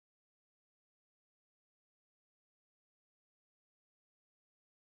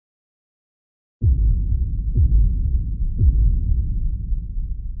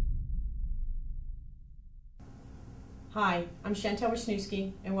Hi, I'm Chantel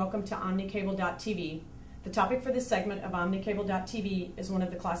Wisniewski, and welcome to OmniCable.tv. The topic for this segment of OmniCable.tv is one of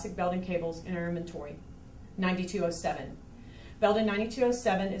the classic Belden cables in our inventory, 9207. Belden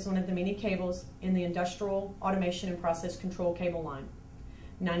 9207 is one of the many cables in the industrial automation and process control cable line.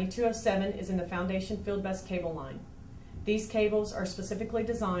 9207 is in the foundation field bus cable line. These cables are specifically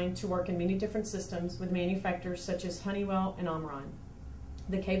designed to work in many different systems with manufacturers such as Honeywell and Omron.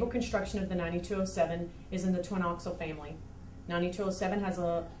 The cable construction of the 9207 is in the Twinaxial family. 9207 has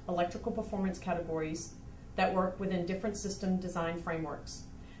electrical performance categories that work within different system design frameworks.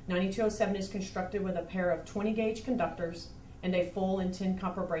 9207 is constructed with a pair of 20 gauge conductors and a full and tin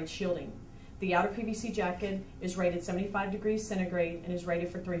copper braid shielding. The outer PVC jacket is rated 75 degrees centigrade and is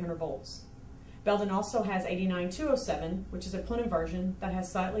rated for 300 volts. Belden also has 89207, which is a plenum version that has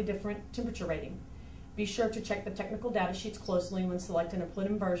slightly different temperature rating. Be sure to check the technical data sheets closely when selecting a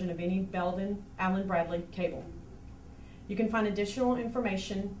plenum version of any Belden Allen Bradley cable. You can find additional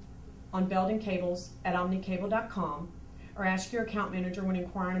information on Belden cables at omnicable.com or ask your account manager when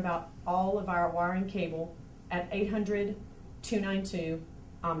inquiring about all of our wiring cable at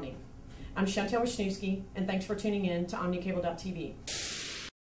 800-292-OMNI. I'm Chantel Wisniewski, and thanks for tuning in to OmniCable.tv.